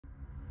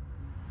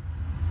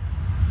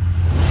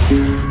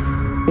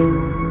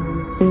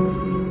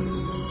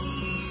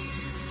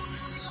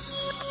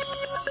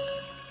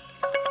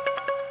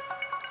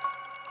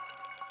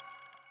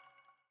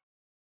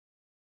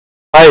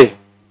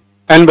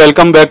and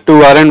welcome back to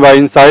R&Y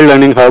Inside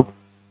Learning Hub.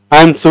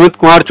 I am Sumit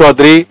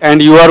Chaudhary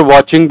and you are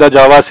watching the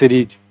Java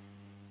series.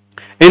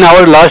 In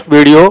our last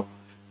video,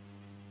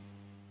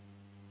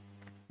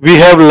 we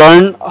have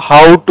learned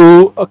how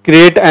to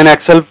create an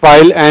Excel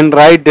file and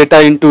write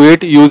data into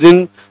it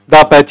using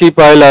the Apache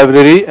POI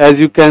library, as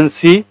you can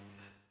see.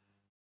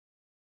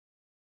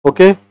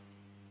 Okay.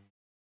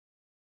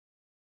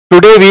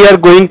 Today we are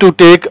going to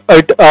take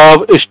it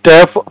a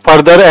step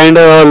further and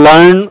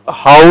learn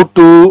how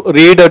to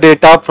read a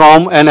data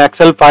from an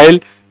Excel file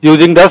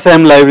using the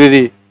same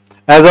library.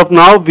 As of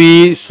now,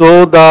 we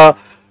show the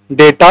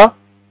data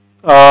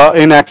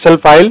in Excel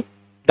file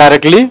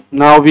directly.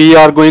 Now we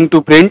are going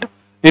to print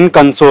in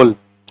console.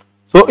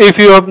 So if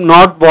you have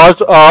not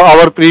watched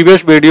our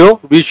previous video,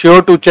 be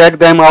sure to check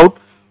them out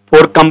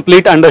for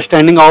complete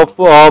understanding of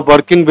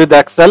working with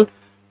Excel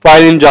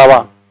file in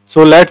Java.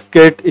 So let's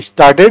get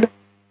started.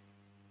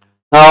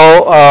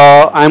 Now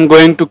I am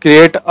going to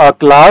create a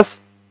class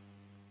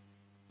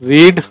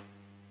read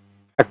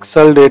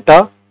Excel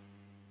data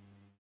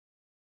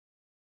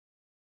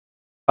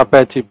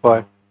Apache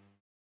POI.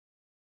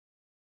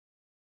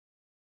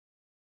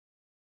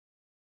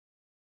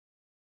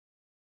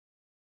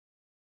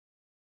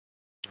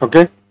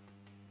 Okay.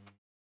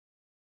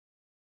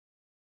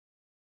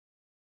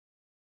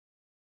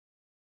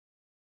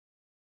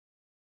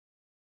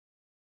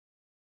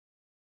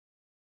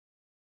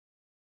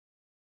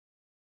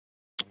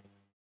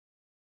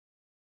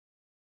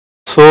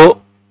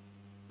 So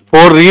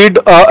for read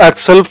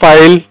Excel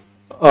file,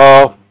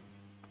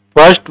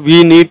 first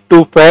we need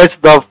to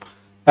fetch the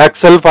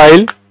Excel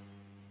file.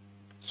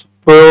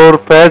 For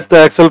fetch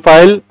the Excel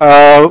file,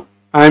 I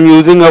am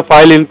using a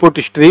file input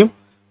stream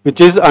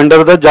which is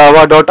under the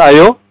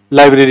java.io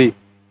library.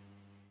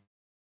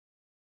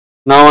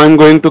 Now I am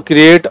going to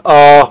create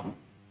a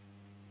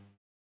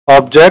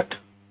object.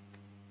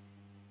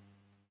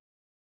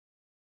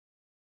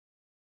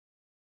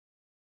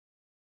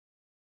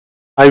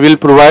 I will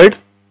provide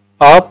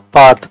a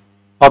path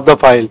of the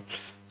file.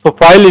 So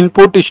file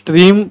input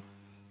stream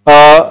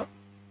throw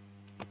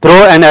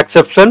an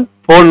exception.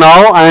 For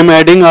now I am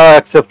adding a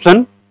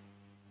exception.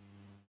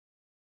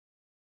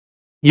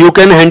 You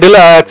can handle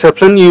a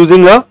exception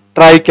using a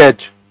try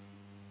catch.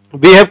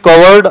 We have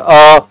covered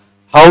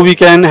how we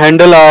can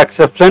handle a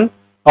exception,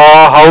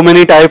 how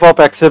many type of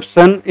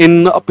exception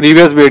in a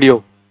previous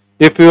video.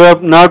 If you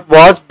have not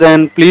watched,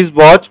 then please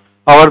watch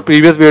our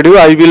previous video.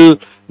 I will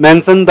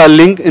mention the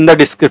link in the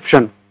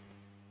description.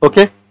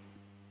 Okay.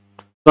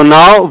 So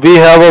now we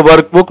have a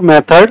workbook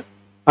method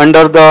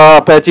under the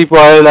Apache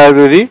POI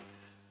library.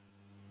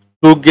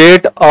 To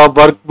get a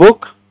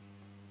workbook,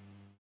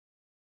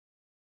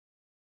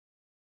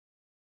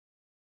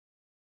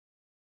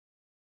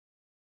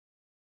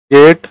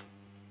 get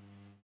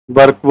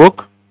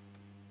workbook.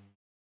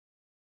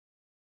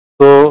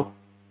 So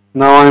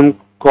now I am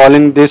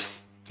calling this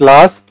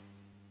class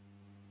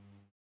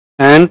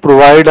and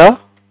provide a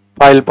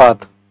file path.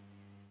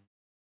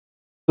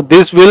 So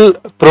this will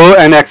throw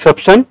an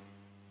exception.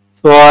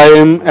 So I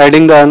am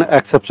adding an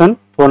exception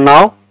for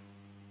now.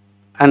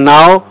 And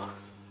now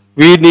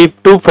we need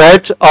to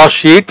fetch a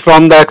sheet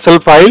from the Excel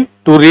file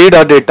to read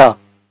our data.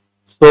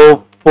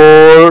 So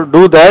for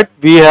do that,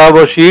 we have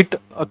a sheet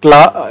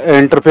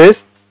interface.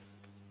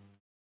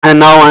 And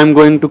now I am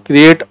going to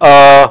create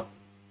a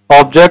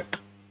object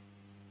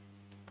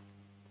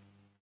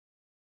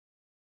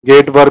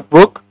get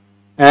workbook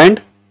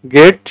and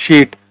get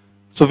sheet.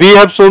 So we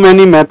have so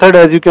many methods,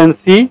 as you can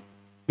see.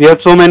 We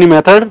have so many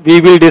methods.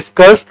 We will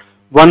discuss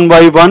one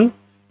by one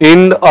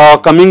in a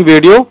coming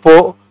video.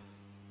 So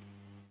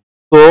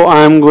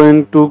I am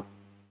going to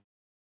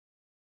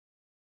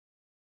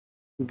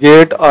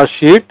get a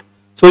sheet.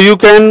 So you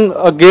can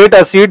get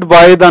a sheet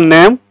by the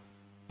name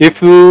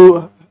if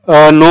you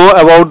know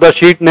about the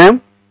sheet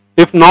name.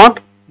 If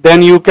not,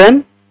 then you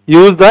can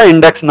use the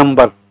index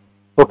number.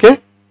 Okay.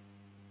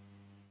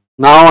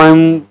 Now I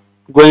am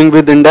going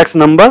with index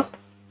number.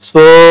 So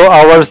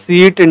our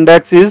sheet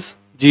index is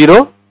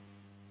 0.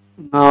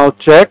 Now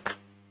check.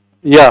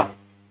 Yeah.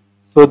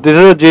 So this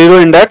is a 0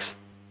 index.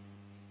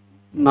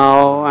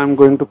 Now I am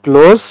going to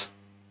close.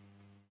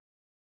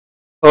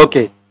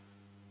 Okay.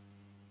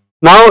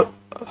 Now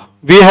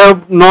we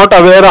have not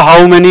aware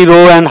how many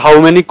row and how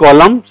many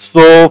column.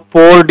 So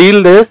for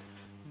deal this,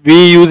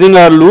 we using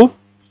a loop.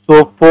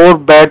 So for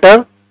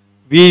better,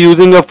 we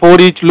using a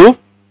for each loop.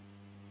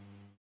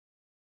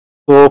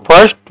 So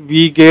first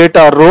we get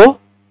a row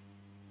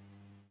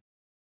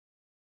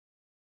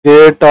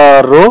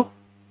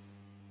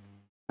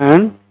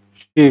and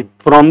sheet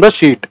from the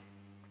sheet.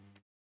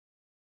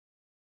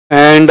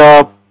 And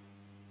now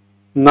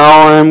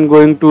I am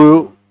going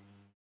to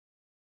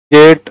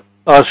get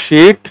a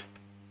sheet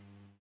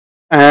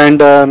and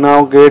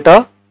now get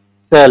a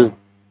cell.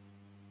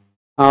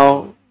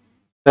 Now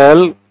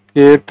cell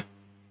get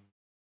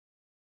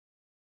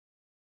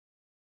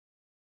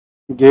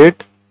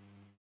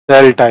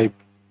cell type.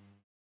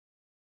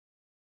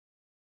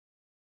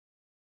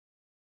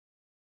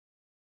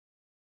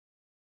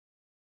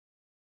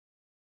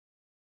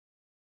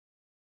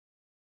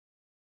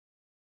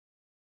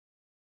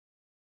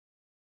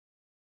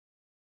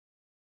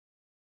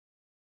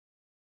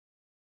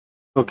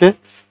 Okay.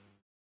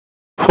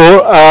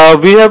 For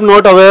we have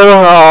not aware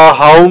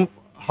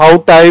how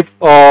type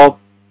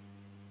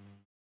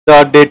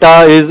the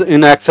data is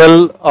in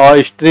Excel,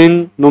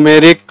 string,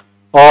 numeric,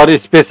 or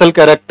special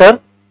character.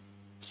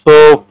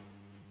 So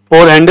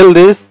for handle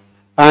this,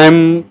 I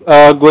am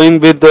going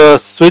with the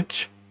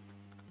switch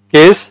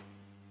case.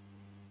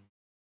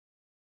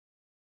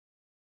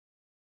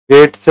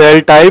 Get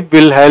cell type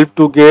will help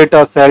to get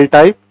a cell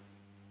type.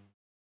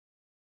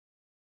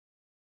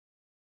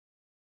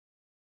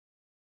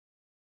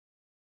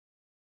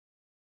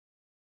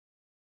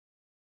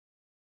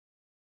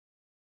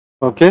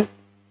 Okay.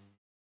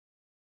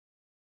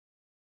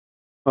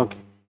 Okay.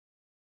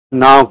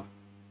 Now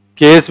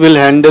case will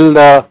handle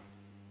the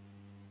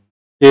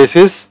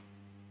cases.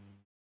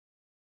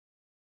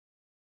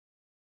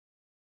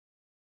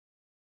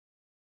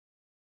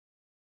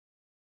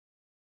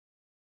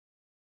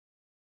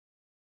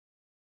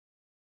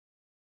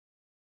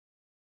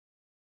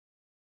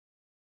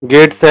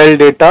 Get cell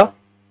data.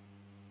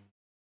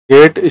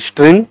 Get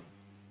string.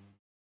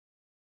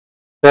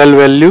 Cell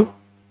value.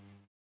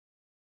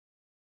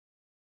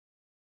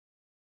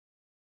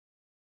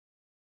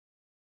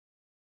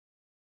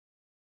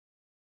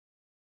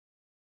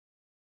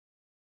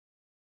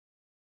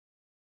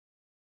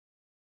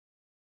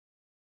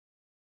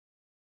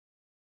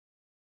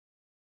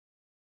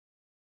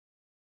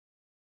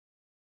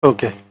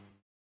 Okay.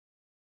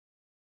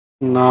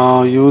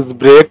 Now use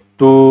break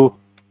to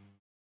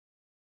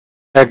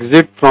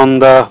exit from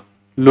the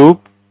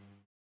loop.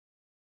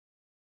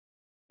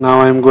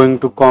 Now I am going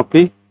to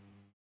copy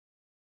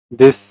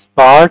this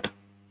part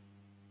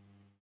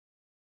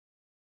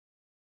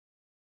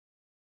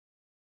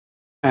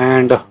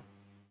and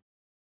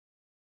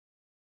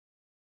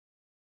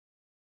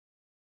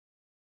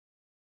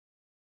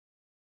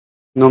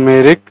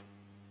numeric.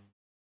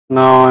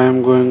 Now I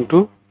am going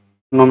to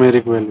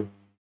numeric value.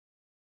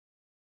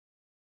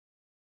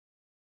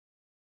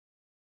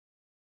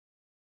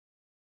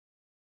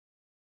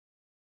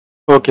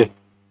 Okay.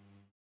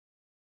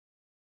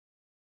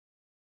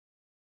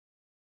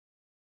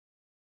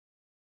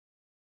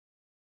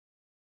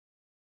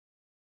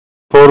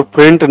 For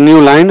print new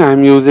line, I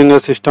am using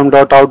a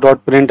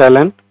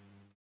system.out.println.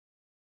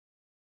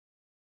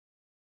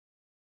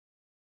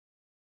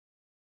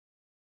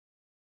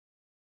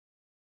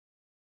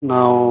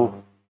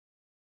 Now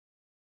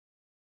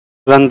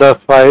run the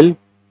file.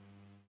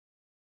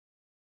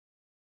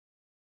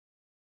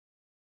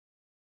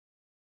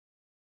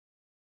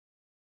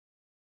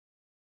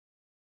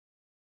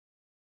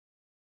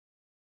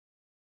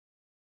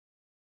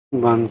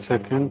 One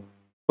second.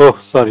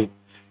 Oh, sorry.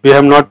 We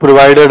have not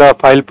provided a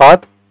file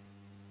path.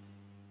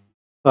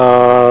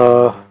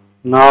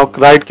 Now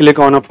right click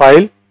on a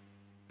file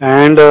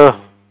and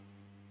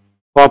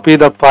copy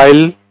the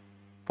file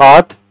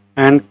path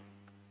and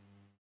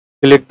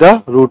click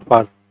the root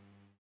path.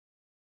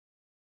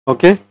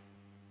 Okay.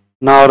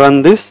 Now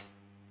run this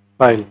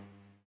file.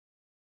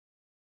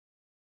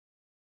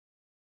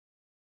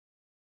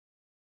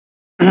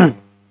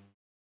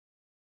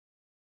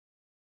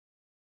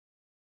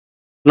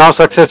 Now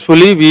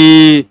successfully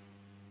we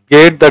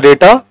get the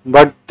data,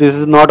 but this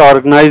is not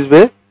organized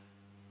way.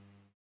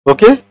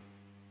 Okay.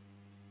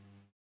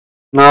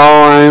 Now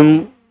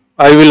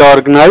I will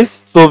organize.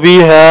 So we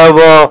have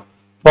a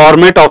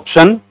format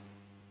option.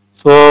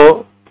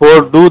 So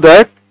for do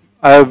that,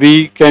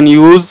 we can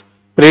use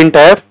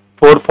printf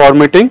for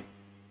formatting.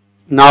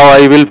 Now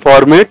I will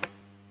format.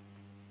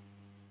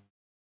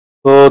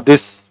 So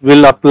this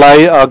will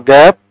apply a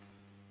gap.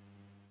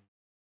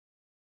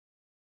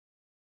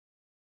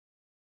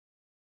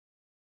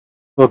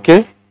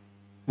 Okay.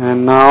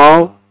 And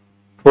now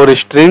for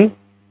string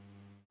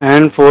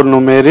and for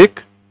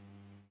numeric.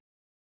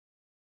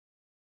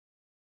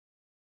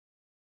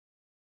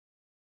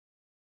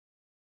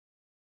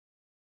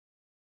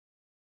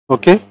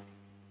 Okay.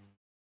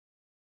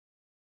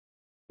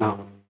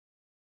 Now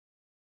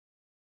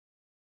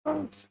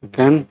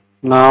second.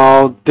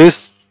 Now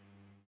this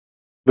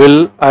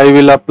will I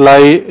will apply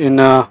in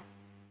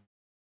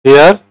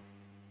here.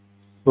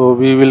 So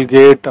we will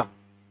get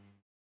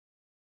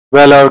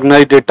well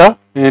organized data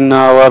in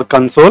our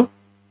console.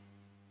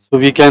 So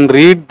we can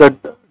read the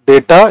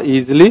data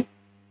easily.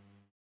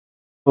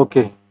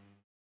 Okay.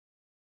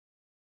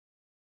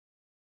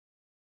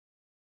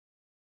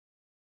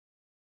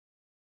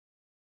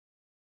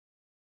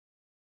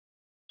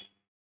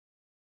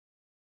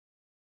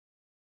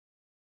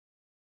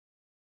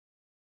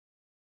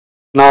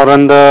 Now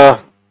run the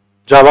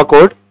Java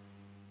code.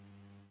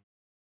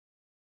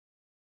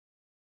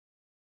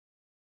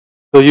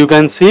 So you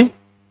can see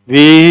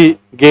we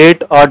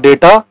get our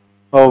data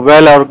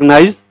well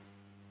organized.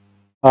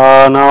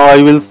 Now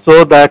I will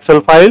show the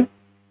Excel file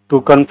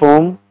to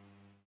confirm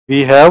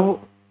we have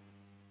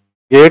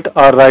get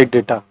our right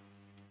data.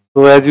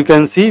 So as you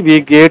can see we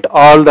get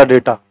all the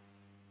data.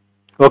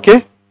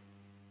 Okay.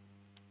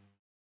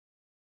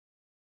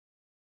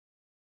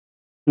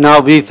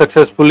 Now we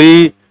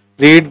successfully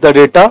read the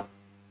data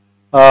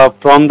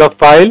from the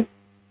file.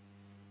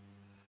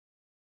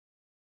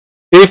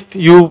 If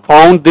you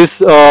found this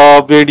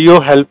video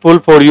helpful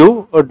for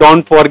you,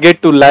 don't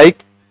forget to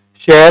like,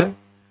 share,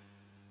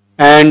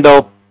 and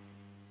uh,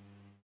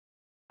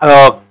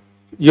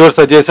 your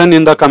suggestion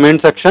in the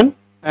comment section.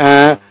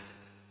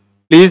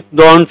 Please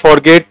don't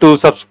forget to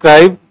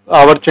subscribe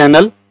our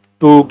channel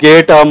to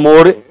get a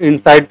more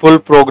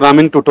insightful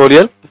programming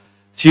tutorial.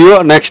 See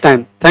you next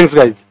time. Thanks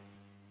guys.